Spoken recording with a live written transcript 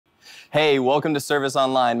Hey, welcome to Service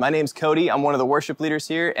Online. My name's Cody. I'm one of the worship leaders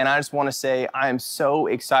here, and I just want to say I am so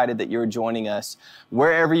excited that you're joining us.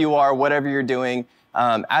 Wherever you are, whatever you're doing,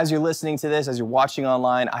 as you're listening to this, as you're watching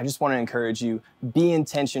online, I just want to encourage you, be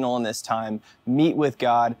intentional in this time. Meet with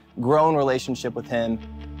God, grow in relationship with Him.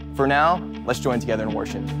 For now, let's join together in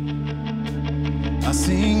worship. I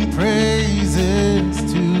sing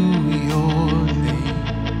praises to your name.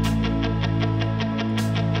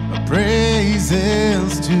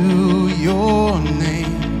 Praises to your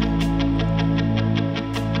name,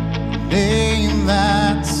 name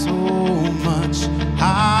that's so much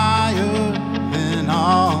higher than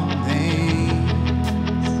all names.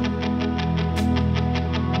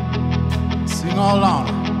 Sing all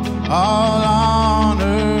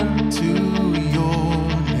honor to your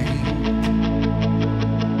name,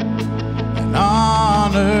 and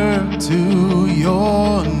honor to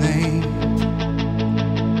your name.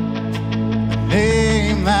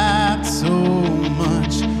 Name that's so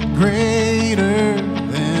much greater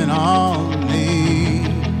than all names.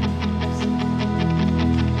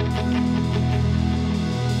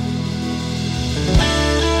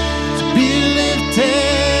 To be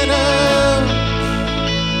lifted up,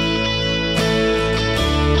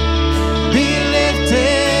 be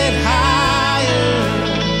lifted higher,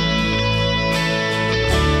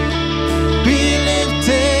 be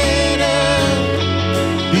lifted up,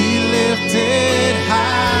 be lifted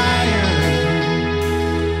higher.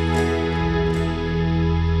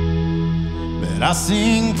 But I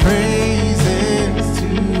sing praises to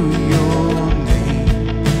your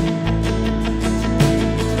name,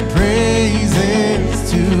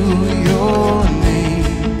 praises to your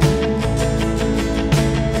name,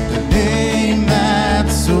 the name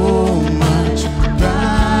that's so much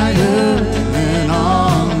higher than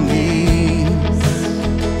all names.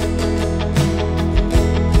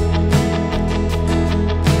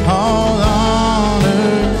 All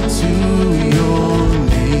honor to your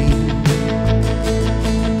name,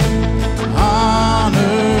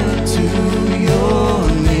 honor to your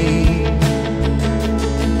name,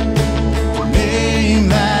 name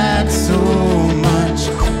that's so much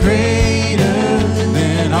greater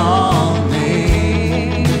than all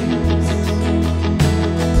names.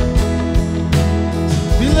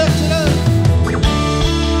 Be lifted up,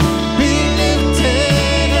 be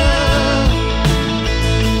lifted up,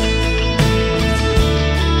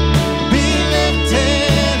 be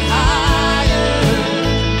lifted higher,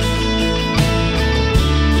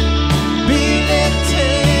 be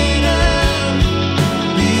lifted up,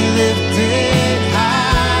 be lifted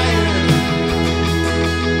higher.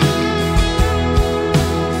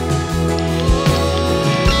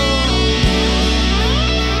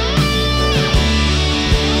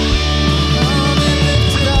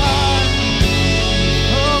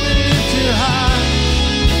 Oh, be lifted high.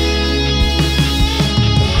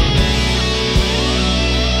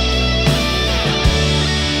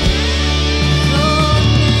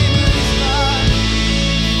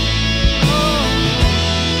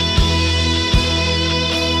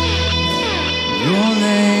 Your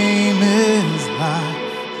name is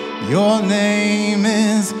life. Your name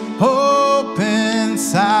is hope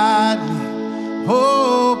inside me.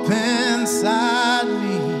 Hope inside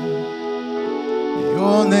me.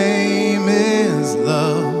 Your name is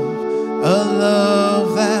love. A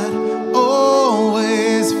love that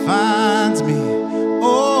always finds me.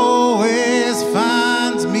 Always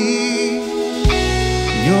finds me.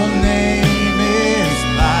 Your name is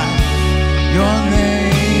life. Your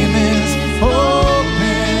name is hope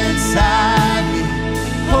inside me.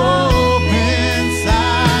 Hope inside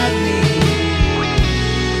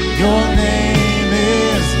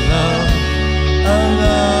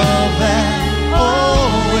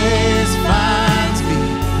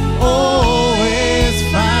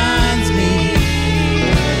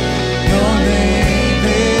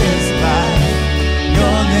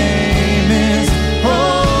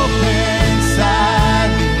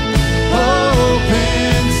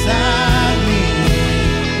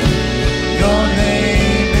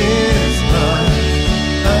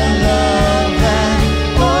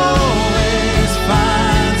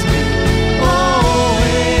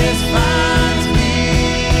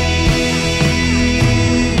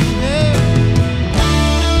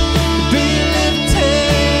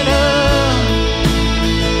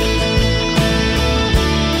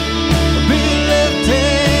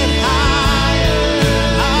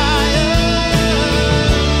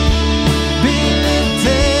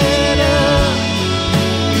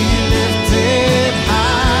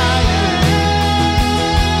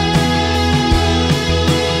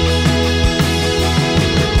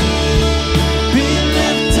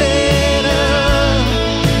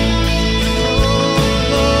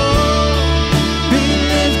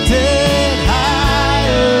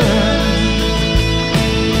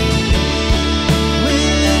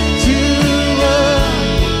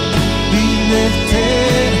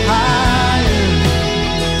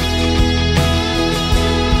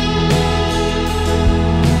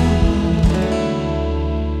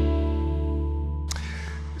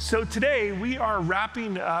So today we are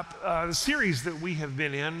wrapping up a series that we have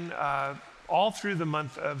been in all through the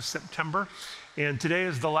month of September. And today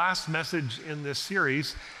is the last message in this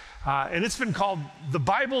series. And it's been called, "The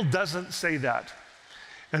Bible Doesn't Say That."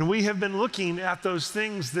 And we have been looking at those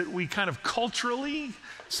things that we kind of culturally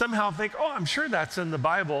somehow think, oh, I'm sure that's in the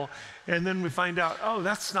Bible. And then we find out, oh,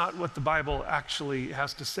 that's not what the Bible actually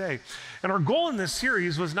has to say. And our goal in this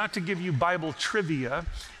series was not to give you Bible trivia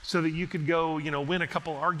so that you could go, win a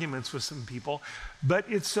couple arguments with some people, but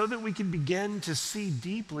it's so that we can begin to see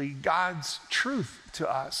deeply God's truth to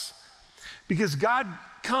us. Because God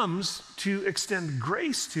comes to extend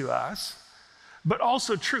grace to us, but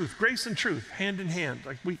also truth, grace and truth, hand in hand.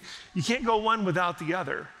 You can't go one without the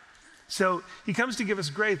other. So he comes to give us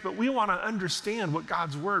grace, but we want to understand what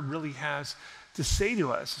God's word really has to say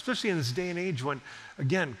to us, especially in this day and age when,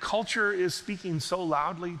 again, culture is speaking so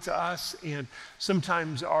loudly to us, and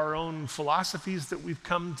sometimes our own philosophies that we've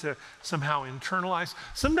come to somehow internalize.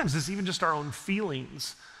 Sometimes it's even just our own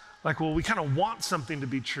feelings. We kind of want something to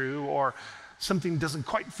be true, or something doesn't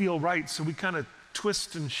quite feel right, so we kind of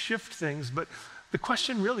twist and shift things. But the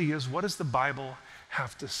question really is, what does the Bible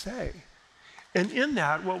have to say? And in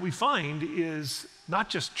that, what we find is not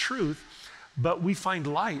just truth, but we find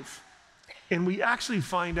life. And we actually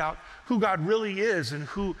find out who God really is and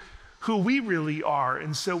who we really are.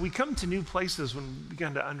 And so we come to new places when we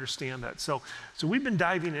begin to understand that. So we've been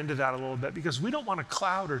diving into that a little bit because we don't want to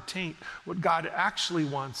cloud or taint what God actually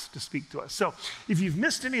wants to speak to us. So if you've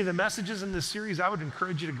missed any of the messages in this series, I would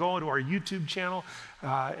encourage you to go into our YouTube channel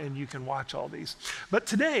and you can watch all these. But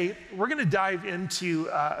today, we're going to dive into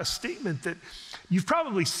a statement that you've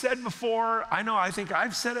probably said before. I think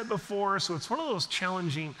I've said it before, so it's one of those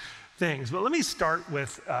challenging things. But let me start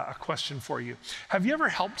with a question for you. Have you ever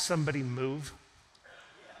helped somebody move?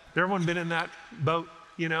 Has everyone been in that boat,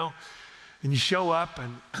 and you show up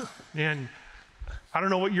and I don't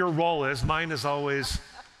know what your role is. Mine is always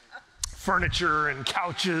furniture and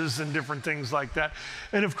couches and different things like that.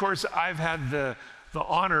 And of course, I've had the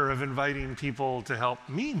honor of inviting people to help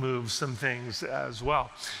me move some things as well.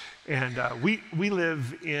 And we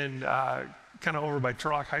live in kind of over by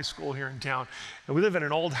Turlock High School here in town. And we live in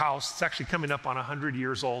an old house. It's actually coming up on 100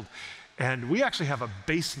 years old. And we actually have a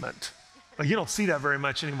basement. You don't see that very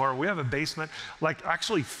much anymore. We have a basement,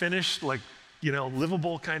 actually finished,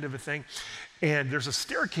 livable kind of a thing. And there's a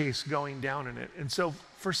staircase going down in it. And so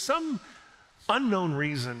for some unknown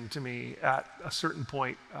reason to me, at a certain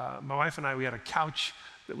point, my wife and I, we had a couch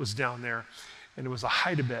that was down there, and it was a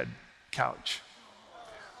hide-a-bed couch.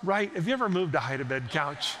 Right? Have you ever moved a hide-a-bed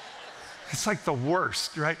couch? It's like the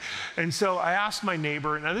worst, right? And so I asked my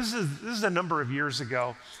neighbor, now this is a number of years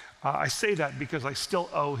ago. I say that because I still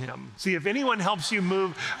owe him. See, if anyone helps you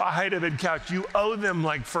move a hide-a-bed couch, you owe them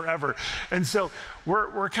forever. And so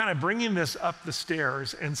we're kind of bringing this up the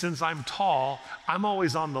stairs. And since I'm tall, I'm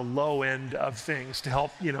always on the low end of things to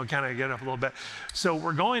help, kind of get up a little bit. So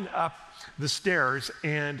we're going up the stairs,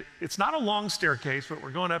 and it's not a long staircase, but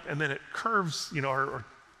we're going up, and then it curves, or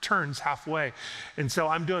turns halfway. And so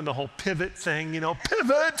I'm doing the whole pivot thing,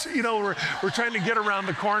 pivot, we're trying to get around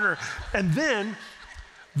the corner. And then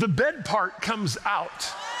the bed part comes out,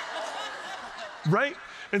 right?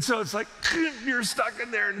 And so it's like, you're stuck in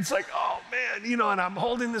there, and it's like, oh man, and I'm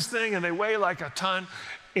holding this thing, and they weigh like a ton.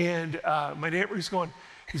 And my neighbor's going,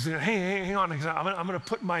 he's like, hey, hang on, I'm gonna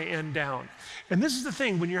put my end down. And this is the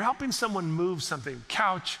thing, when you're helping someone move something,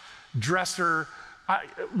 couch, dresser,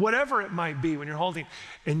 whatever it might be, when you're holding,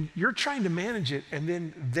 and you're trying to manage it, and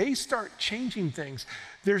then they start changing things,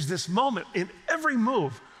 there's this moment in every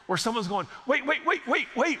move where someone's going, wait, we're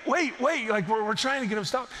trying to get them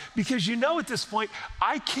stopped, because at this point,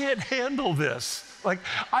 I can't handle this.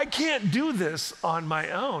 I can't do this on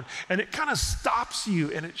my own. And it kind of stops you,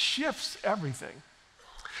 and it shifts everything.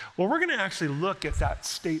 Well, we're going to actually look at that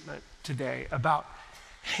statement today about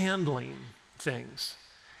handling things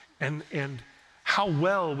and how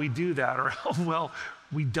well we do that, or how well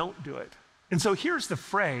we don't do it. And so here's the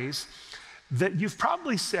phrase that you've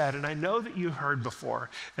probably said, and I know that you've heard before,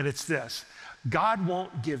 and it's this: God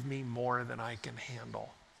won't give me more than I can handle.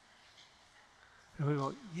 And we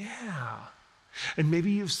go, yeah. And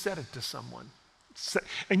maybe you've said it to someone,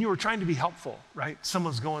 and you were trying to be helpful, right?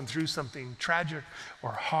 Someone's going through something tragic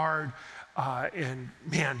or hard, and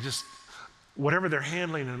man, just whatever they're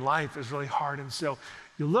handling in life is really hard. And so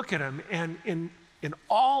you look at them, and in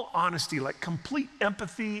all honesty, complete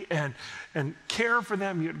empathy and care for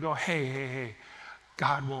them, you'd go, hey,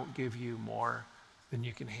 God won't give you more than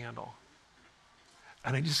you can handle.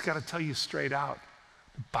 And I just got to tell you straight out,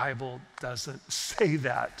 the Bible doesn't say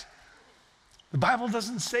that. The Bible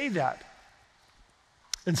doesn't say that.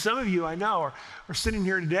 And some of you I know are sitting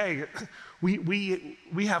here today.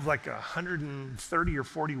 We have like 130 or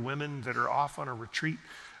 40 women that are off on a retreat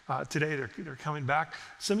today. They're coming back.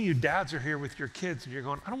 Some of you dads are here with your kids and you're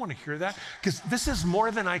going, I don't want to hear that because this is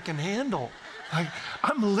more than I can handle. Like,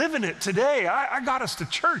 I'm living it today. I got us to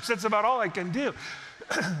church. That's about all I can do.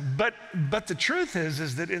 But the truth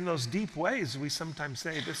is that in those deep ways, we sometimes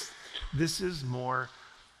say this is more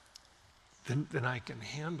than I can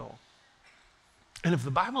handle. And if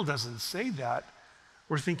the Bible doesn't say that,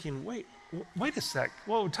 we're thinking, wait a sec.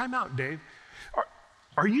 Whoa, time out, Dave.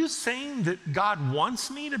 Are you saying that God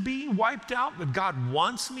wants me to be wiped out, that God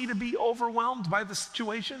wants me to be overwhelmed by the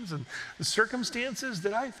situations and the circumstances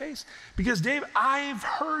that I face? Because Dave, I've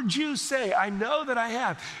heard you say, I know that I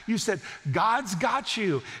have. You said, God's got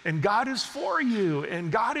you, and God is for you,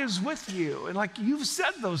 and God is with you. And like you've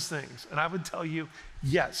said those things. And I would tell you,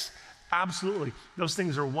 yes, absolutely. Those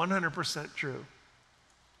things are 100% true.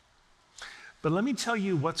 But let me tell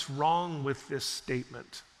you what's wrong with this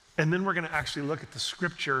statement. And then we're going to actually look at the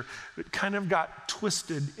scripture that kind of got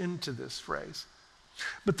twisted into this phrase.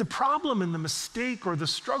 But the problem and the mistake or the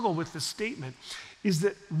struggle with this statement is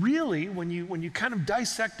that really, when you kind of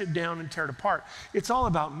dissect it down and tear it apart, it's all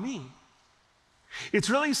about me.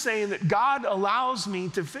 It's really saying that God allows me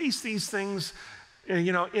to face these things,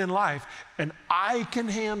 in life, and I can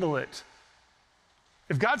handle it.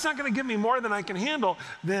 If God's not going to give me more than I can handle,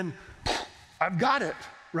 then I've got it,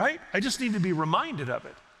 right? I just need to be reminded of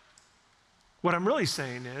it. What I'm really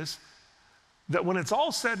saying is that when it's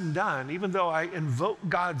all said and done, even though I invoke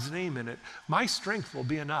God's name in it, my strength will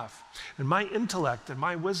be enough, and my intellect and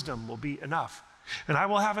my wisdom will be enough, and I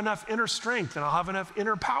will have enough inner strength, and I'll have enough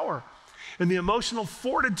inner power, and the emotional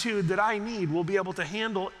fortitude that I need will be able to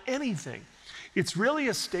handle anything. It's really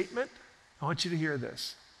a statement, I want you to hear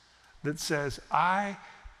this, that says, I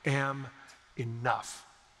am enough.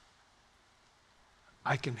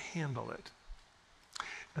 I can handle it.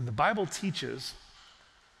 And the Bible teaches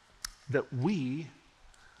that we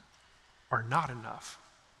are not enough,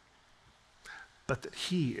 but that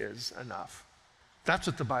He is enough. That's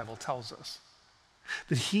what the Bible tells us.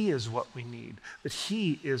 That He is what we need, that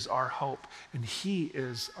He is our hope, and He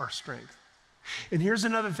is our strength. And here's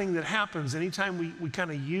another thing that happens anytime we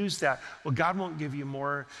kind of use that. Well, God won't give you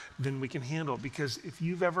more than we can handle, because if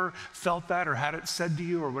you've ever felt that or had it said to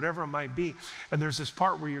you or whatever it might be, and there's this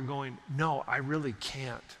part where you're going, no, I really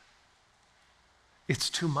can't.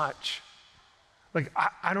 It's too much. Like,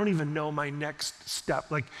 I don't even know my next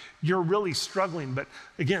step. Like, you're really struggling. But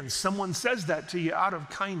again, someone says that to you out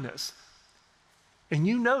of kindness. And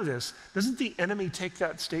you know this. Doesn't the enemy take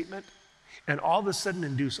that statement and all of a sudden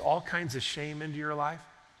induce all kinds of shame into your life?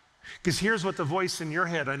 Because here's what the voice in your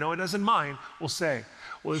head, I know it isn't mine, will say.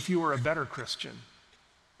 Well, if you were a better Christian,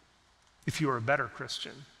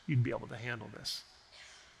 you'd be able to handle this.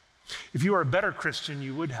 If you were a better Christian,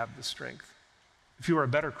 you would have the strength. If you were a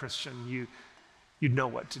better Christian, you'd know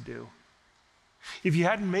what to do. If you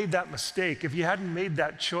hadn't made that mistake, if you hadn't made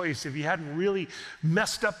that choice, if you hadn't really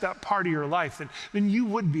messed up that part of your life, then you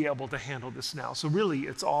would be able to handle this now. So really,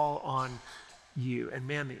 it's all on you. And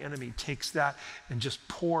man, the enemy takes that and just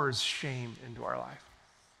pours shame into our life.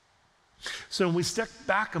 So when we step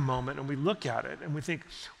back a moment and we look at it and we think,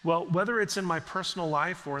 well, whether it's in my personal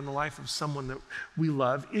life or in the life of someone that we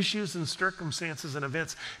love, issues and circumstances and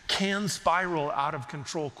events can spiral out of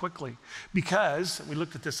control quickly, because, we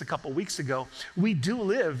looked at this a couple weeks ago, we do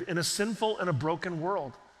live in a sinful and a broken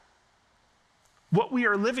world. What we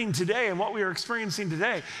are living today and what we are experiencing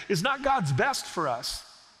today is not God's best for us.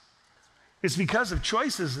 It's because of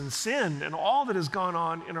choices and sin and all that has gone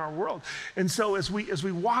on in our world. And so as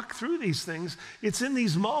we walk through these things, it's in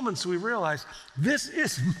these moments we realize this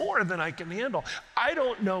is more than I can handle. I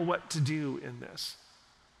don't know what to do in this.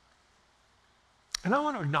 And I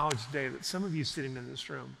want to acknowledge today that some of you sitting in this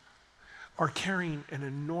room are carrying an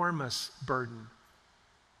enormous burden,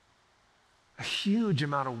 a huge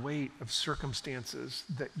amount of weight of circumstances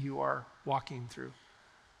that you are walking through.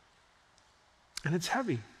 And it's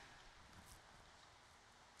heavy.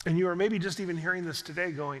 And you are maybe just even hearing this today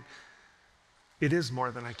going, it is more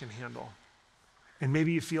than I can handle. And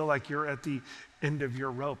maybe you feel like you're at the end of your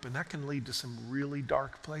rope, and that can lead to some really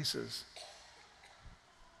dark places.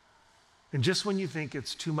 And just when you think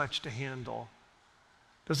it's too much to handle,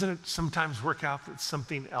 doesn't it sometimes work out that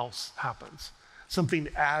something else happens? Something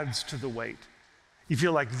adds to the weight. You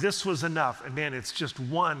feel like this was enough, and man, it's just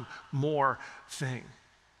one more thing.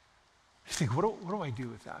 You think, what do I do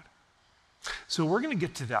with that? So we're going to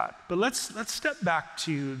get to that. But let's step back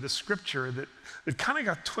to the scripture that kind of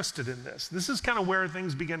got twisted in this. This is kind of where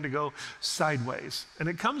things begin to go sideways. And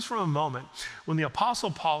it comes from a moment when the Apostle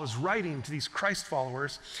Paul is writing to these Christ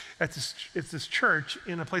followers at this church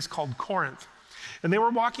in a place called Corinth. And they were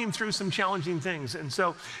walking through some challenging things. And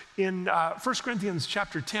so in 1 Corinthians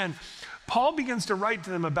chapter 10, Paul begins to write to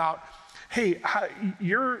them about, hey,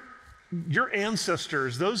 your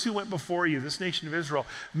ancestors, those who went before you, this nation of Israel,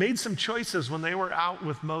 made some choices when they were out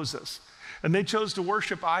with Moses. And they chose to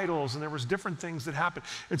worship idols, and there was different things that happened.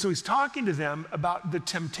 And so he's talking to them about the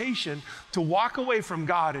temptation to walk away from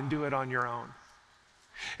God and do it on your own.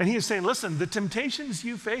 And he is saying, listen, the temptations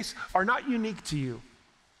you face are not unique to you.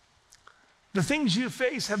 The things you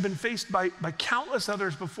face have been faced by countless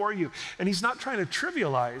others before you. And he's not trying to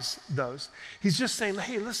trivialize those. He's just saying,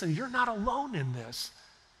 hey, listen, you're not alone in this.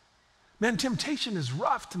 Man, temptation is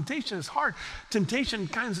rough. Temptation is hard. Temptation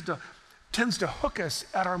tends to hook us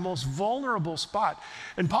at our most vulnerable spot.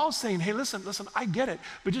 And Paul's saying, hey, listen, I get it,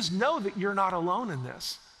 but just know that you're not alone in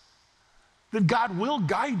this. That God will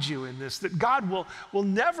guide you in this, that God will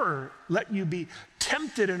never let you be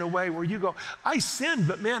tempted in a way where you go, I sinned,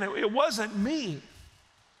 but man, it wasn't me.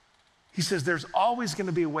 He says there's always going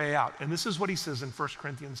to be a way out. And this is what he says in 1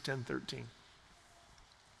 Corinthians 10:13.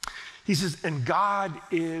 He says, and God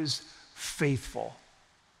is faithful.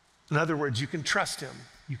 In other words, you can trust him.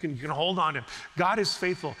 You can hold on to him. God is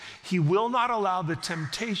faithful. He will not allow the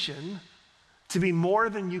temptation to be more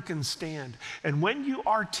than you can stand. And when you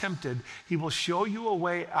are tempted, he will show you a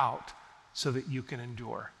way out so that you can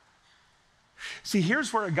endure. See,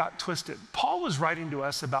 here's where it got twisted. Paul was writing to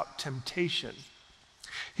us about temptation.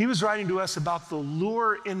 He was writing to us about the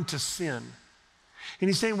lure into sin. And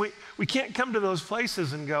he's saying we can't come to those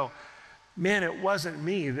places and go, man, it wasn't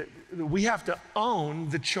me. That we have to own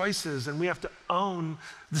the choices and we have to own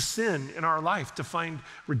the sin in our life to find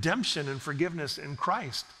redemption and forgiveness in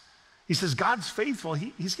Christ. He says, God's faithful.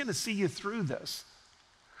 He's going to see you through this.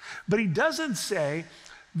 But he doesn't say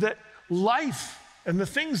that life and the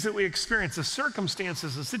things that we experience, the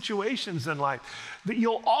circumstances, the situations in life, that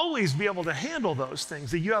you'll always be able to handle those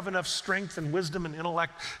things, that you have enough strength and wisdom and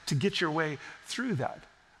intellect to get your way through that.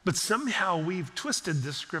 But somehow we've twisted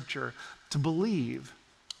this scripture to believe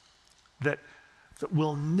that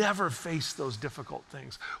we'll never face those difficult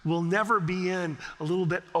things. We'll never be in a little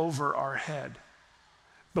bit over our head.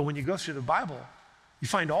 But when you go through the Bible, you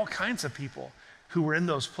find all kinds of people who were in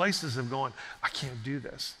those places of going, I can't do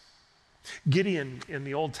this. Gideon in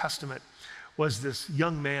the Old Testament was this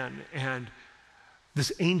young man, and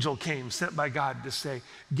this angel came, sent by God to say,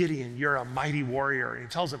 Gideon, you're a mighty warrior. And he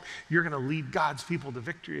tells him, you're going to lead God's people to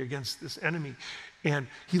victory against this enemy. And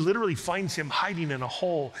he literally finds him hiding in a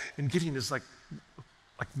hole, and Gideon is like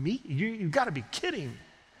me? You've got to be kidding.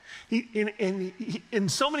 In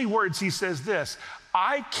so many words, he says this,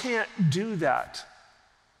 I can't do that.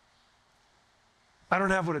 I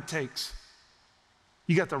don't have what it takes.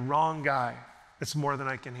 You got the wrong guy. It's more than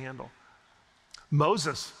I can handle.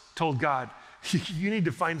 Moses told God, you need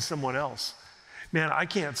to find someone else. Man, I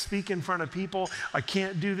can't speak in front of people. I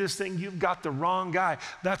can't do this thing. You've got the wrong guy.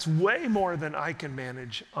 That's way more than I can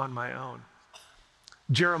manage on my own.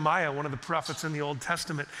 Jeremiah, one of the prophets in the Old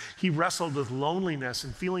Testament, he wrestled with loneliness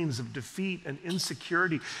and feelings of defeat and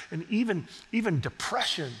insecurity and even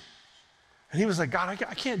depression. And he was like, God,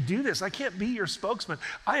 I can't do this. I can't be your spokesman.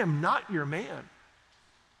 I am not your man.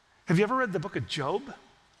 Have you ever read the book of Job?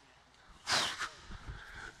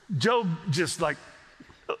 Job just like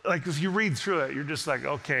if you read through it, you're just like,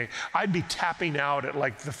 okay, I'd be tapping out at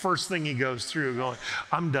like the first thing he goes through going,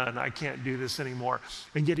 I'm done, I can't do this anymore.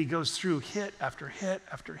 And yet he goes through hit after hit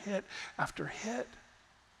after hit after hit.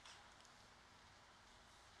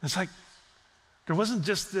 It's like, there wasn't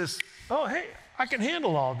just this, oh, hey, I can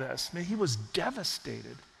handle all this. Man, he was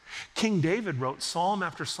devastated. King David wrote psalm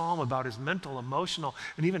after psalm about his mental, emotional,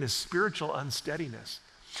 and even his spiritual unsteadiness.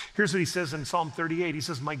 Here's what he says in Psalm 38. He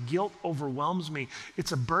says, my guilt overwhelms me.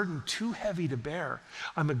 It's a burden too heavy to bear.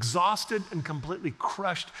 I'm exhausted and completely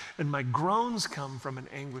crushed, and my groans come from an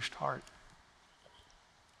anguished heart.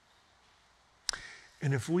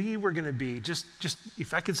 And if we were going to be, just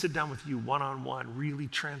if I could sit down with you one-on-one, really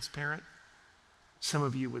transparent, some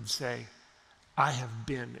of you would say, I have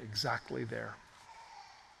been exactly there.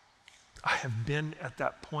 I have been at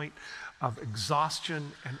that point of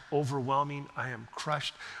exhaustion and overwhelming. I am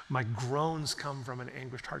crushed. My groans come from an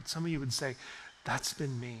anguished heart. Some of you would say, that's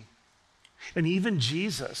been me. And even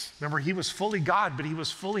Jesus, remember, he was fully God, but he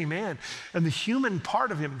was fully man. And the human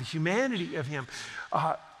part of him, the humanity of him,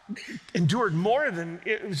 endured more than,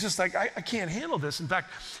 it was just like, I can't handle this. In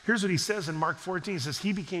fact, here's what he says in Mark 14. He says,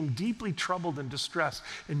 he became deeply troubled and distressed.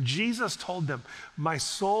 And Jesus told them, my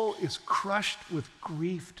soul is crushed with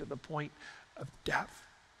grief to the point of death.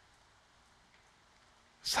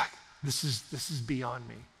 It's like, this is beyond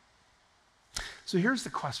me. So here's the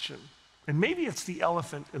question, and maybe it's the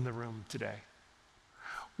elephant in the room today.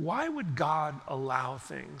 Why would God allow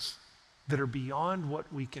things that are beyond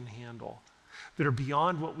what we can handle, that are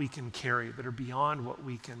beyond what we can carry, that are beyond what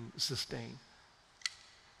we can sustain?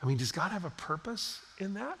 I mean, does God have a purpose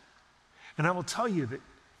in that? And I will tell you that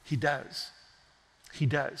he does. He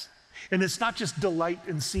does. And it's not just delight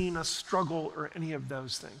in seeing us struggle or any of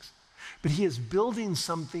those things, but he is building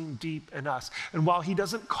something deep in us. And while he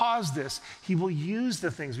doesn't cause this, he will use the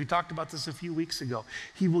things. We talked about this a few weeks ago.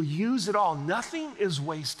 He will use it all. Nothing is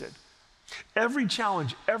wasted. Every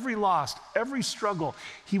challenge, every loss, every struggle,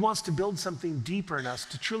 he wants to build something deeper in us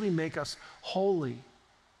to truly make us holy.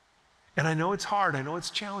 And I know it's hard. I know it's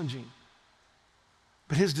challenging.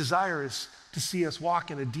 But his desire is to see us walk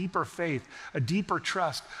in a deeper faith, a deeper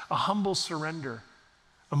trust, a humble surrender,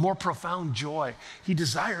 a more profound joy. He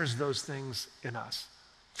desires those things in us.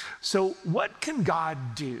 So what can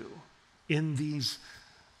God do in these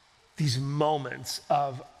moments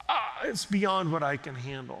of, it's beyond what I can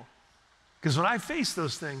handle? Because when I face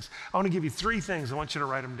those things, I want to give you 3 things. I want you to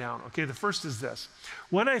write them down. Okay, the first is this.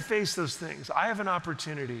 When I face those things, I have an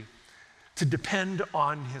opportunity to depend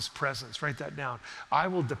on his presence. Write that down. I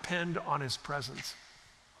will depend on his presence.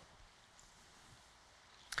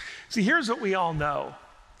 See, here's what we all know.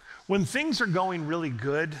 When things are going really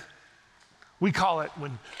good, we call it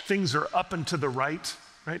when things are up and to the right?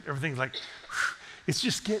 Everything's like, it's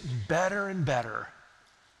just getting better and better,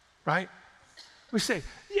 right? We say,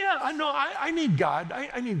 yeah, I know, I need God.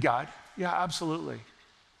 I need God. Yeah, absolutely.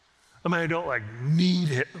 I mean, I don't like need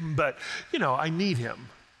him, but I need him.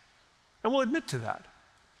 And we'll admit to that.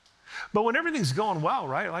 But when everything's going well,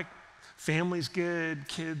 right? Like family's good,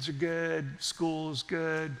 kids are good, school's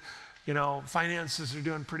good, finances are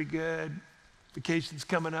doing pretty good, vacation's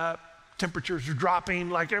coming up, temperatures are dropping,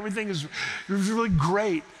 like everything is really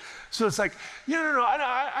great. So it's like,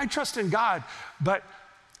 I trust in God, but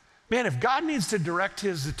man, if God needs to direct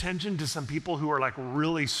his attention to some people who are like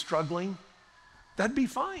really struggling, that'd be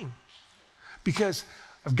fine. Because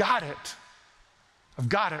I've got it. I've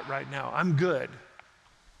got it right now. I'm good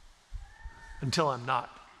until I'm not.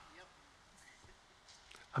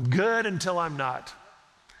 I'm good until I'm not.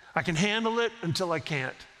 I can handle it until I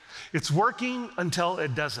can't. It's working until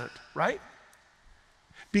it doesn't, right?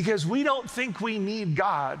 Because we don't think we need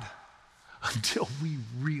God until we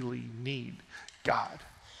really need God.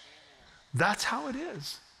 That's how it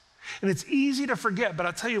is. And it's easy to forget, but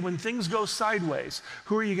I'll tell you, when things go sideways,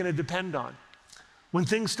 who are you going to depend on? When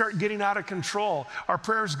things start getting out of control, our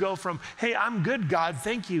prayers go from, hey, I'm good, God,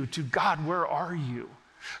 thank you, to God, where are you?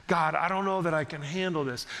 God, I don't know that I can handle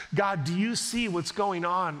this. God, do you see what's going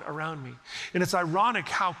on around me? And it's ironic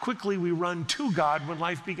how quickly we run to God when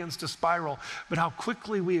life begins to spiral, but how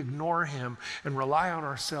quickly we ignore him and rely on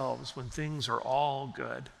ourselves when things are all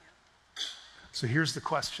good. So here's the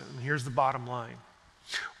question, here's the bottom line.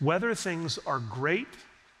 Whether things are great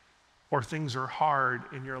or things are hard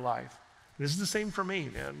in your life, this is the same for me,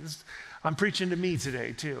 man. I'm preaching to me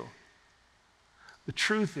today, too. The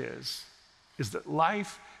truth is that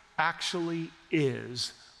life actually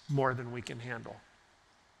is more than we can handle.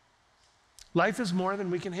 Life is more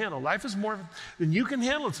than we can handle. Life is more than you can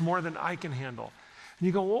handle. It's more than I can handle. And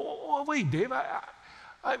you go, well, wait, Dave,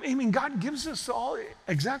 I mean, God gives us all,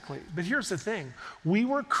 exactly. But here's the thing. We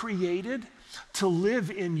were created to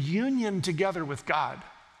live in union together with God.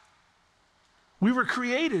 We were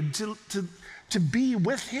created to be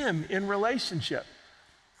with him in relationship.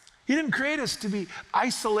 He didn't create us to be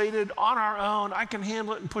isolated on our own. I can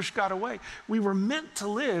handle it and push God away. We were meant to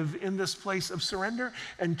live in this place of surrender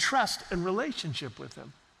and trust and relationship with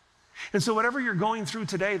him. And so whatever you're going through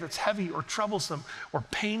today that's heavy or troublesome or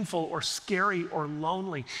painful or scary or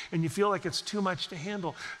lonely, and you feel like it's too much to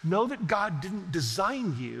handle, know that God didn't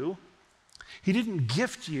design you. He didn't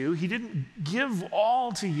gift you. He didn't give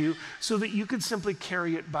all to you so that you could simply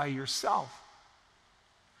carry it by yourself.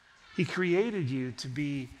 He created you to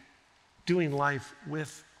be doing life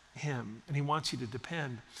with him, and he wants you to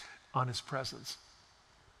depend on his presence.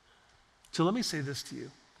 So let me say this to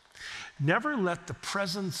you. Never let the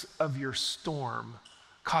presence of your storm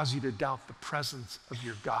cause you to doubt the presence of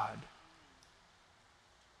your God.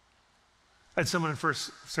 I had someone in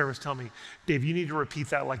first service tell me, Dave, you need to repeat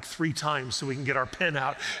that like 3 times so we can get our pen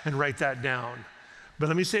out and write that down. But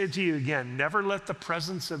let me say it to you again. Never let the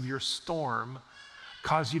presence of your storm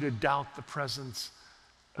cause you to doubt the presence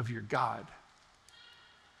of your God?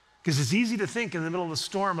 Because it's easy to think in the middle of the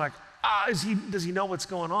storm, like, does he know what's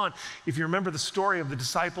going on? If you remember the story of the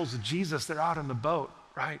disciples of Jesus, they're out on the boat,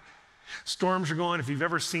 right? Storms are going. If you've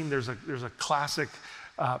ever seen, there's a classic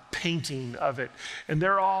painting of it. And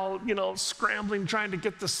they're all, scrambling, trying to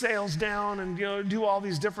get the sails down and, do all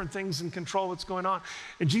these different things and control what's going on.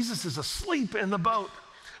 And Jesus is asleep in the boat.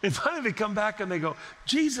 And finally they come back and they go,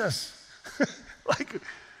 Jesus,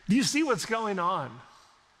 do you see what's going on?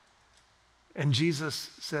 And Jesus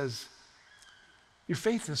says, your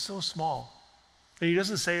faith is so small. And he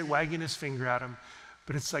doesn't say it wagging his finger at him,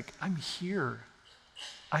 but it's like, I'm here.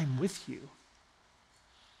 I'm with you.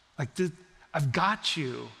 I've got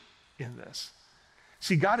you in this.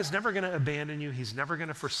 See, God is never going to abandon you. He's never going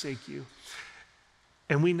to forsake you.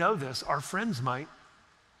 And we know this. Our friends might.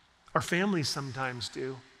 Our families sometimes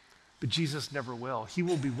do. But Jesus never will. He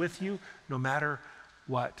will be with you no matter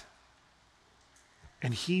what.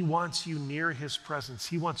 And he wants you near his presence.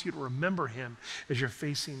 He wants you to remember him as you're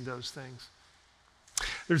facing those things.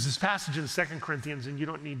 There's this passage in 2 Corinthians, and you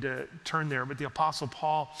don't need to turn there, but the Apostle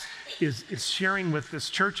Paul is sharing with this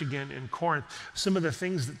church again in Corinth some of the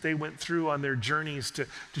things that they went through on their journeys to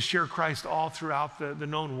share Christ all throughout the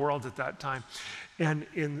known world at that time. And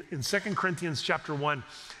in 2 Corinthians chapter 1,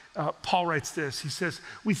 Paul writes this. He says,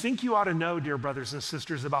 we think you ought to know, dear brothers and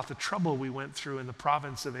sisters, about the trouble we went through in the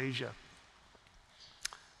province of Asia.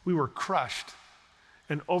 We were crushed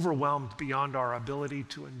and overwhelmed beyond our ability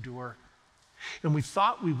to endure. And we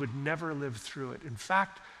thought we would never live through it. In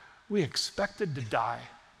fact, we expected to die.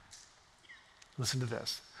 Listen to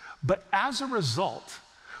this. But as a result,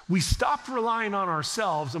 we stopped relying on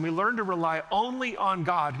ourselves and we learned to rely only on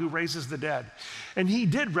God who raises the dead. And he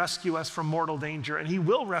did rescue us from mortal danger, and he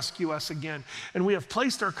will rescue us again. And we have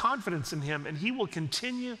placed our confidence in him, and he will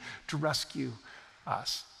continue to rescue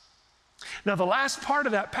us. Now, the last part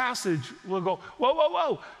of that passage will go, whoa, whoa,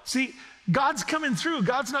 whoa. See, God's coming through.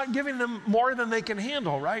 God's not giving them more than they can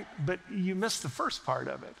handle, right? But you missed the first part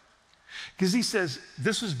of it. Because he says,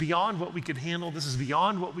 this was beyond what we could handle. This is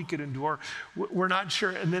beyond what we could endure. We're not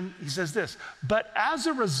sure. And then he says this, but as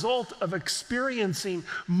a result of experiencing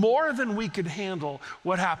more than we could handle,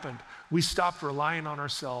 what happened? We stopped relying on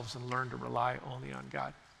ourselves and learned to rely only on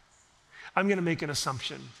God. I'm going to make an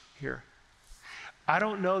assumption here. I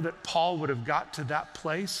don't know that Paul would have got to that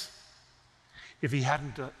place if he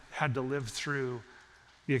hadn't had to live through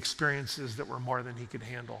the experiences that were more than he could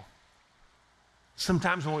handle.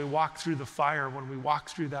 Sometimes when we walk through the fire, when we walk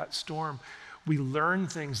through that storm, we learn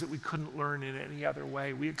things that we couldn't learn in any other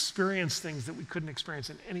way. We experience things that we couldn't experience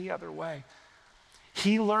in any other way.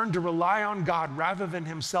 He learned to rely on God rather than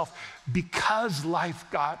himself because life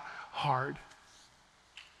got hard.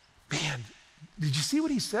 Man, did you see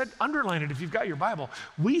what he said? Underline it if you've got your Bible.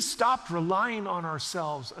 We stopped relying on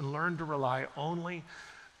ourselves and learned to rely only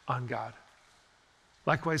on God.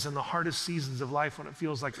 Likewise, in the hardest seasons of life when it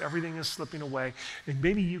feels like everything is slipping away and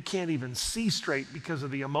maybe you can't even see straight because of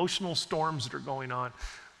the emotional storms that are going on,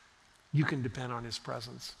 you can depend on his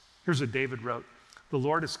presence. Here's what David wrote. The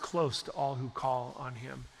Lord is close to all who call on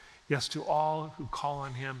him. Yes, to all who call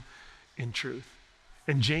on him in truth.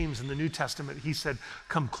 And James in the New Testament, he said,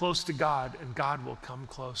 come close to God and God will come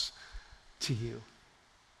close to you.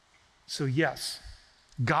 So yes,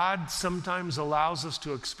 God sometimes allows us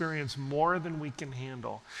to experience more than we can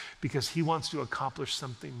handle because he wants to accomplish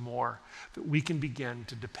something more, that we can begin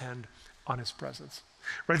to depend on his presence.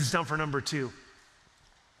 Write this down for number 2.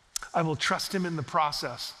 I will trust him in the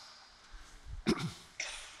process.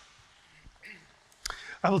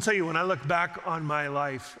 I will tell you, when I look back on my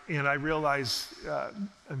life and I realize,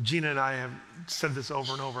 Gina and I have said this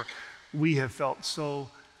over and over, we have felt so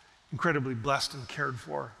incredibly blessed and cared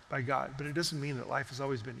for by God. But it doesn't mean that life has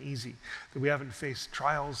always been easy, that we haven't faced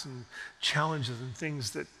trials and challenges and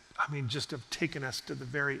things that, just have taken us to the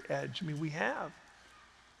very edge. We have.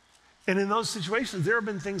 And in those situations, there have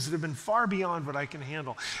been things that have been far beyond what I can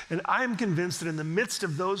handle. And I'm convinced that in the midst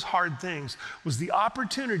of those hard things was the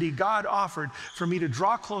opportunity God offered for me to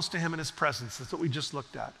draw close to him in his presence. That's what we just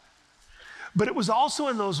looked at. But it was also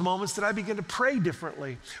in those moments that I began to pray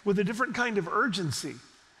differently, with a different kind of urgency.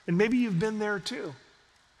 And maybe you've been there too.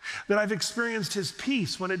 That I've experienced his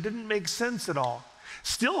peace when it didn't make sense at all.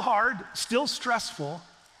 Still hard, still stressful.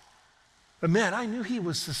 But man, I knew he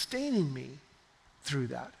was sustaining me through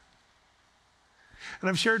that. And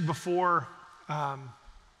I've shared before, I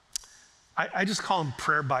just call them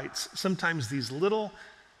prayer bites. Sometimes these little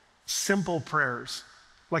simple prayers,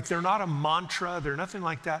 like they're not a mantra, they're nothing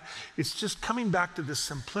like that. It's just coming back to this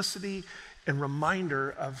simplicity and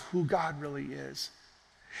reminder of who God really is.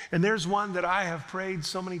 And there's one that I have prayed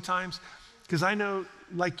so many times, because I know,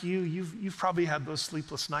 like you've probably had those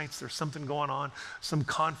sleepless nights. There's something going on, some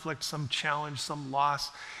conflict, some challenge, some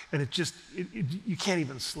loss, and you can't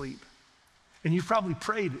even sleep. And you've probably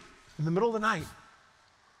prayed in the middle of the night,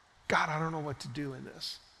 God, I don't know what to do in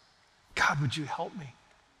this. God, would you help me?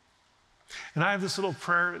 And I have this little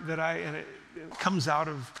prayer and it comes out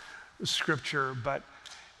of Scripture, but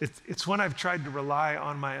it's when I've tried to rely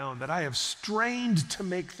on my own, that I have strained to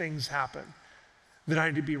make things happen, that I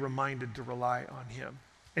need to be reminded to rely on him.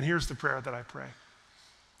 And here's the prayer that I pray.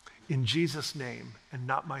 In Jesus' name, and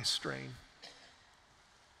not my strain.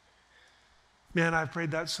 Man, I've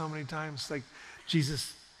prayed that so many times, like,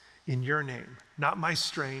 Jesus, in your name, not my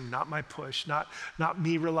strain, not my push, not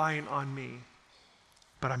me relying on me,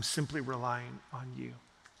 but I'm simply relying on you.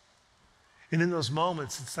 And in those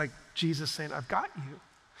moments, it's like Jesus saying, I've got you.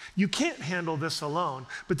 You can't handle this alone,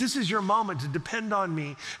 but this is your moment to depend on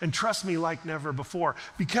me and trust me like never before,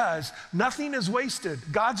 because nothing is wasted.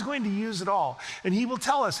 God's going to use it all. And he will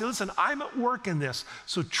tell us, hey, listen, I'm at work in this,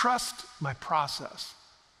 so trust my process.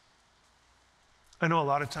 I know a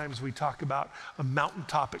lot of times we talk about a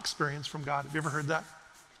mountaintop experience from God. Have you ever heard that?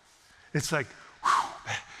 It's like,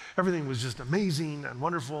 whew, everything was just amazing and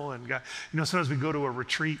wonderful. And God, sometimes we go to a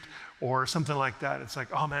retreat or something like that. It's like,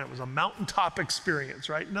 oh man, it was a mountaintop experience,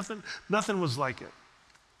 right? Nothing was like it.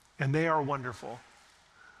 And they are wonderful.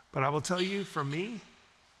 But I will tell you, for me,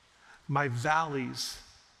 my valleys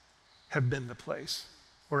have been the place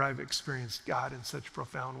where I've experienced God in such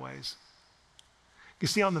profound ways. You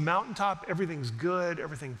see, on the mountaintop, everything's good,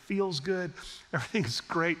 everything feels good, everything's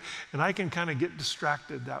great, and I can kind of get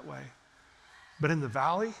distracted that way. But in the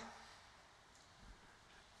valley,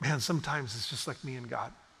 man, sometimes it's just like me and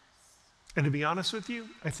God. And to be honest with you,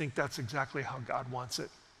 I think that's exactly how God wants it.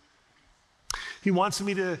 He wants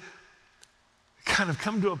me to kind of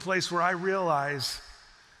come to a place where I realize,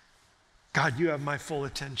 God, you have my full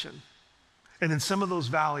attention. And in some of those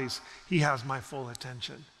valleys, he has my full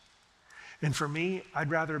attention. And for me, I'd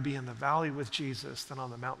rather be in the valley with Jesus than on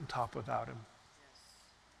the mountaintop without him.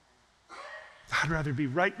 I'd rather be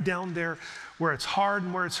right down there where it's hard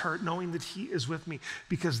and where it's hurt, knowing that he is with me,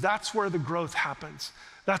 because that's where the growth happens.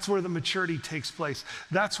 That's where the maturity takes place.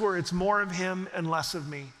 That's where it's more of him and less of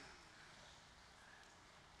me.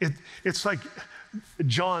 It's like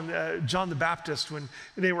John the Baptist, when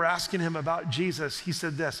they were asking him about Jesus, he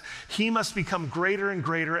said this, he must become greater and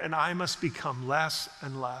greater, and I must become less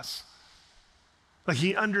and less. Like,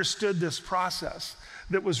 he understood this process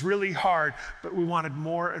that was really hard, but we wanted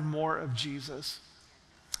more and more of Jesus.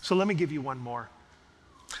 So let me give you one more.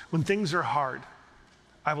 When things are hard,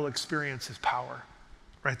 I will experience his power.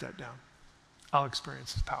 Write that down. I'll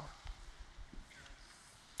experience his power.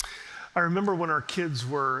 I remember when our kids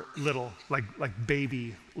were little, like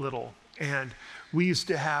baby little, and we used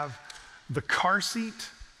to have the car seat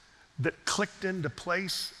that clicked into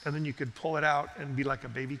place, and then you could pull it out and be like a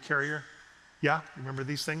baby carrier. Yeah, remember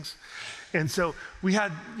these things? And so we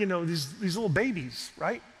had, these little babies,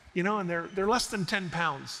 right? And they're less than 10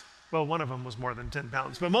 pounds. Well, one of them was more than 10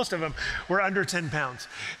 pounds, but most of them were under 10 pounds.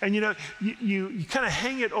 And you kind of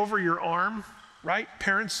hang it over your arm, right?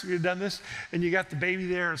 Parents, you've done this, and you got the baby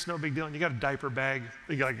there, it's no big deal. And you got a diaper bag,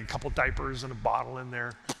 you got like a couple diapers and a bottle in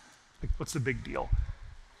there. Like, what's the big deal?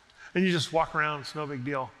 And you just walk around, it's no big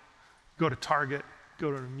deal. Go to Target,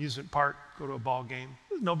 go to an amusement park, go to a ball game,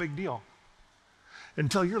 it's no big deal.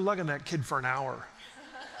 Until you're lugging that kid for an hour.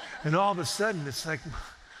 And all of a sudden, it's like,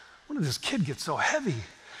 when did this kid get so heavy,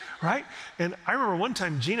 right? And I remember one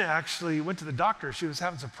time Gina actually went to the doctor. She was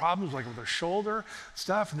having some problems like with her shoulder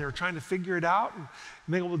stuff, and they were trying to figure it out. And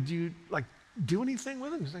they go, well, do you do anything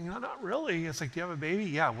with him? She's like, no, not really. It's like, do you have a baby?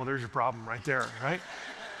 Yeah, well, there's your problem right there, right?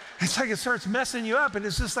 It's like it starts messing you up, and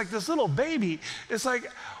it's just like this little baby. It's like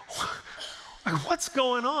what's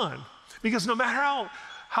going on? Because no matter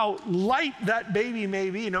how light that baby may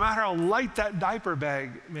be, no matter how light that diaper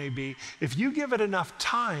bag may be, if you give it enough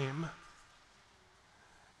time,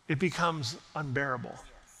 it becomes unbearable.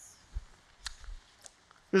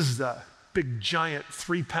 This is a big, giant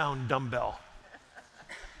 3-pound dumbbell.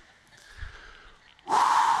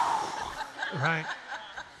 Right?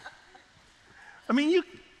 I mean,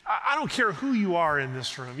 I don't care who you are in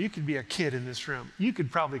this room. You could be a kid in this room. You could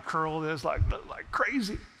probably curl this like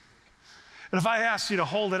crazy. And if I asked you to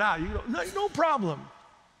hold it out, you go, no problem.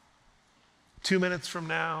 2 minutes from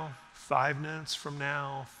now, 5 minutes from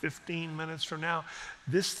now, 15 minutes from now,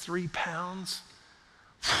 this 3 pounds,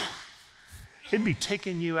 it'd be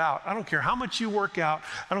taking you out. I don't care how much you work out.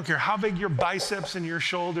 I don't care how big your biceps and your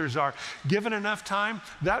shoulders are. Given enough time,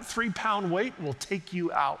 that 3-pound weight will take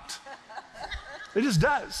you out. It just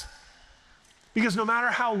does. Because no matter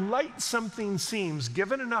how light something seems,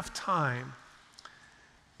 given enough time,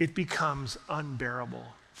 it becomes unbearable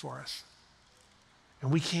for us.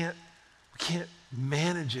 And we can't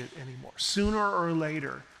manage it anymore. Sooner or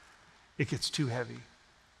later, it gets too heavy.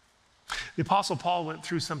 The Apostle Paul went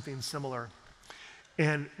through something similar.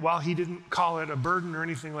 And while he didn't call it a burden or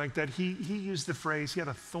anything like that, he used the phrase, he had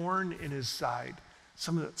a thorn in his side,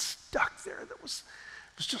 something that stuck there that was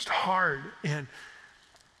just hard. And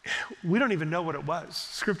we don't even know what it was.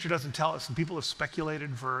 Scripture doesn't tell us, and people have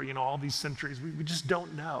speculated for all these centuries. We just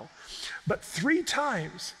don't know. But 3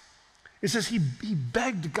 times, it says he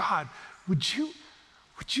begged God, would you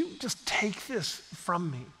just take this from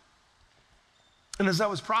me? And as I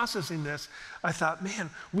was processing this, I thought,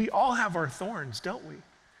 man, we all have our thorns, don't we?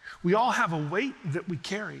 We all have a weight that we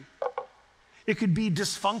carry. It could be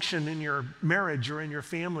dysfunction in your marriage or in your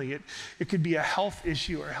family. It could be a health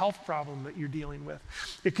issue or a health problem that you're dealing with.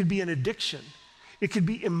 It could be an addiction. It could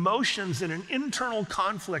be emotions and an internal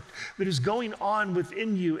conflict that is going on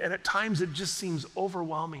within you, and at times it just seems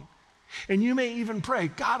overwhelming. And you may even pray,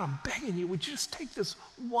 God, I'm begging you, would you just take this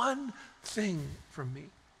one thing from me?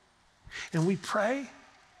 And we pray,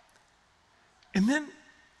 and then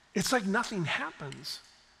it's like nothing happens.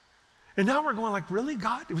 And now we're going like, really,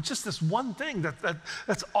 God? It was just this one thing.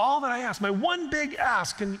 That's all that I asked. My one big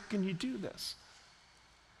ask, can you do this?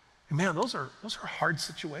 And man, those are hard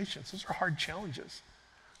situations. Those are hard challenges.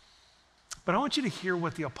 But I want you to hear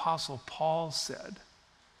what the Apostle Paul said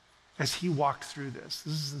as he walked through this.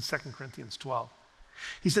 This is in 2 Corinthians 12.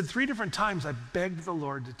 He said, 3 different times I begged the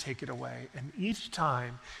Lord to take it away. And each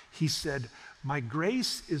time he said, my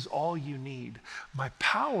grace is all you need. My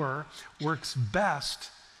power works best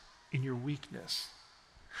in your weakness.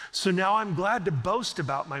 So now I'm glad to boast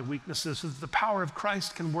about my weaknesses so that the power of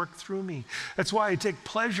Christ can work through me. That's why I take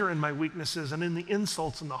pleasure in my weaknesses and in the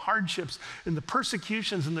insults and the hardships and the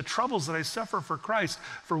persecutions and the troubles that I suffer for Christ.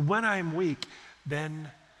 For when I am weak, then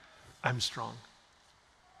I'm strong.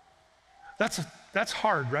 That's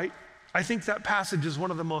hard, right? I think that passage is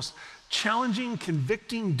one of the most challenging,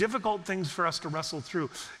 convicting, difficult things for us to wrestle through.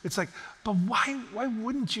 It's like, but why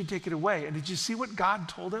wouldn't you take it away? And did you see what God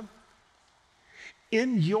told him?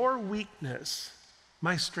 In your weakness,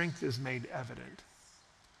 my strength is made evident.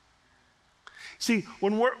 See,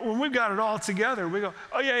 when we've got it all together, we go,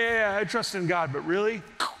 oh yeah, I trust in God, but really,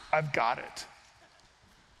 I've got it.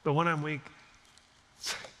 But when I'm weak,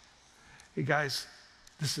 hey guys,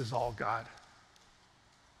 this is all God.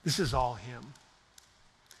 This is all him.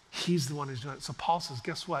 He's the one who's doing it. So Paul says,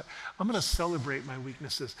 guess what? I'm going to celebrate my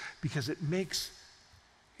weaknesses because it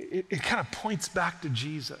kind of points back to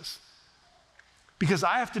Jesus. Because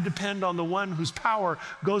I have to depend on the one whose power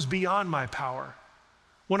goes beyond my power.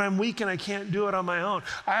 When I'm weak and I can't do it on my own,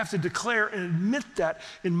 I have to declare and admit that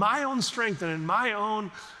in my own strength and in my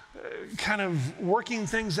own kind of working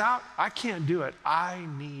things out, I can't do it. I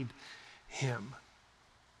need him.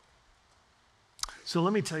 So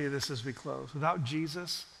let me tell you this as we close. Without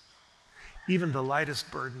Jesus, even the lightest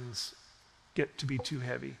burdens get to be too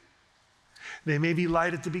heavy. They may be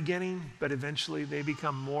light at the beginning, but eventually they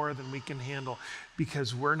become more than we can handle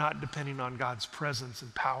because we're not depending on God's presence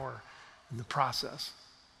and power in the process.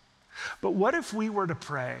 But what if we were to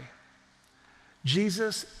pray,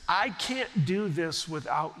 Jesus, I can't do this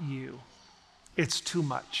without you. It's too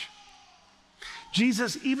much.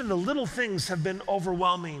 Jesus, even the little things have been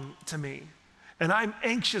overwhelming to me, and I'm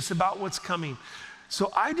anxious about what's coming.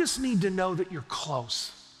 So I just need to know that you're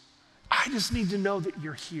close. I just need to know that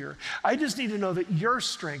you're here. I just need to know that your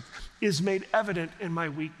strength is made evident in my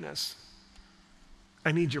weakness.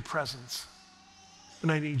 I need your presence,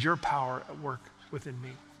 and I need your power at work within me.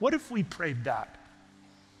 What if we prayed that?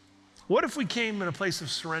 What if we came in a place of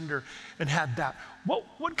surrender and had that?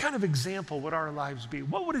 What kind of example would our lives be?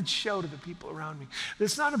 What would it show to the people around me?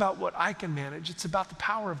 It's not about what I can manage. It's about the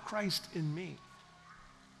power of Christ in me.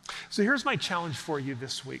 So here's my challenge for you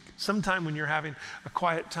this week. Sometime when you're having a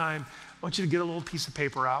quiet time, I want you to get a little piece of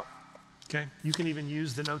paper out, okay? You can even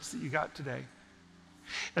use the notes that you got today.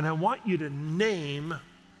 And I want you to name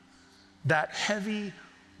that heavy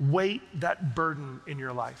weight, that burden in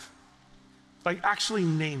your life. Like actually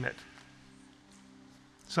name it.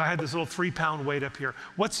 So I had this little 3-pound weight up here.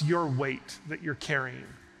 What's your weight that you're carrying?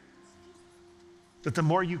 That the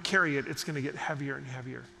more you carry it, it's going to get heavier and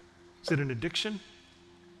heavier. Is it an addiction?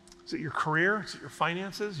 Is it your career? Is it your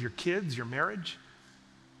finances, your kids, your marriage?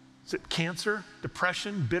 Is it cancer,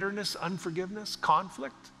 depression, bitterness, unforgiveness,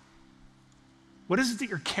 conflict? What is it that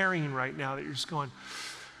you're carrying right now that you're just going,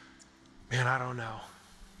 man, I don't know?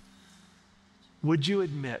 Would you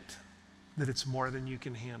admit that it's more than you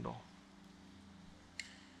can handle?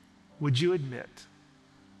 would you admit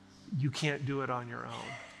you can't do it on your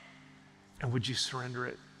own? And would you surrender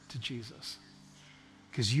it to Jesus?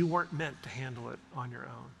 Because you weren't meant to handle it on your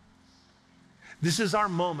own. This is our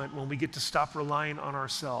moment when we get to stop relying on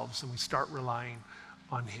ourselves and we start relying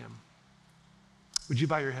on him. Would you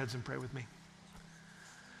bow your heads and pray with me?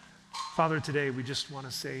 Father, today we just want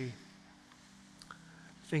to say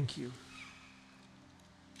thank you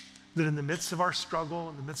that in the midst of our struggle,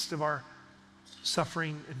 in the midst of our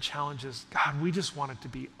suffering and challenges, God, we just want it to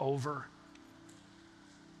be over.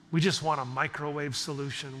 We just want a microwave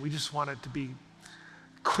solution. We just want it to be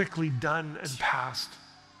quickly done and past.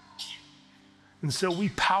 And so we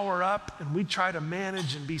power up and we try to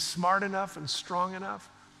manage and be smart enough and strong enough.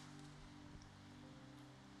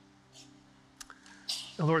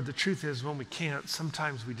 And Lord, the truth is when we can't,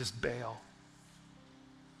 sometimes we just bail.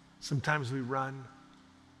 Sometimes we run.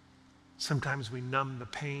 Sometimes we numb the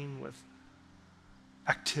pain with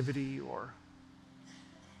activity or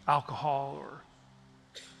alcohol or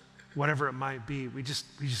whatever it might be. We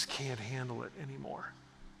just can't handle it anymore.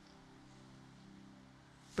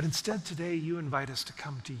 But instead today, you invite us to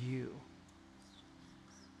come to you,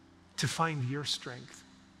 to find your strength,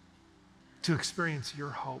 to experience your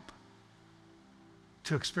hope,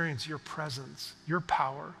 to experience your presence, your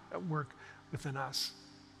power at work within us.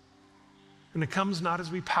 And it comes not as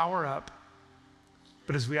we power up,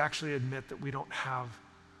 but as we actually admit that we don't have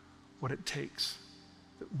what it takes,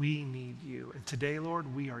 that we need you. And today,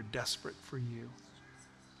 Lord, we are desperate for you.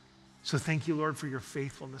 So thank you, Lord, for your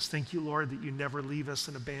faithfulness. Thank you, Lord, that you never leave us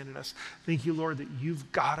and abandon us. Thank you, Lord, that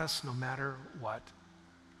you've got us no matter what.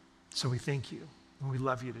 So we thank you and we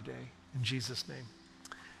love you today. In Jesus' name,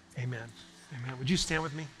 amen. Amen. Would you stand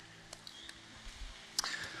with me?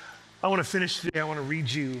 I want to finish today. I want to read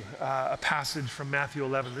you a passage from Matthew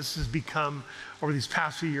 11. This has become, over these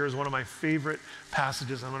past few years, one of my favorite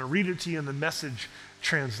passages. I'm going to read it to you in the Message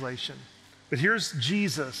translation. But here's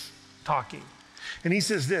Jesus talking. And he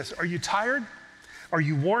says this, are you tired? Are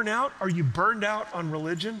you worn out? Are you burned out on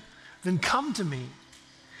religion? Then come to me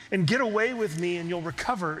and get away with me and you'll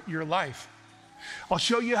recover your life. I'll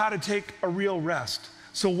show you how to take a real rest.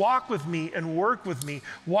 So walk with me and work with me.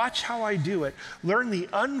 Watch how I do it. Learn the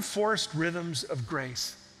unforced rhythms of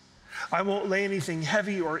grace. I won't lay anything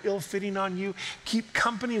heavy or ill-fitting on you. Keep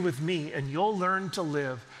company with me and you'll learn to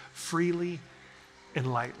live freely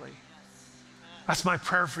and lightly. That's my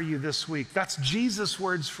prayer for you this week. That's Jesus'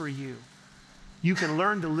 words for you. You can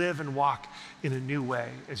learn to live and walk in a new way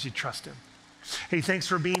as you trust him. Hey, thanks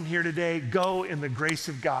for being here today. Go in the grace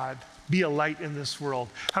of God. Be a light in this world.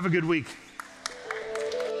 Have a good week.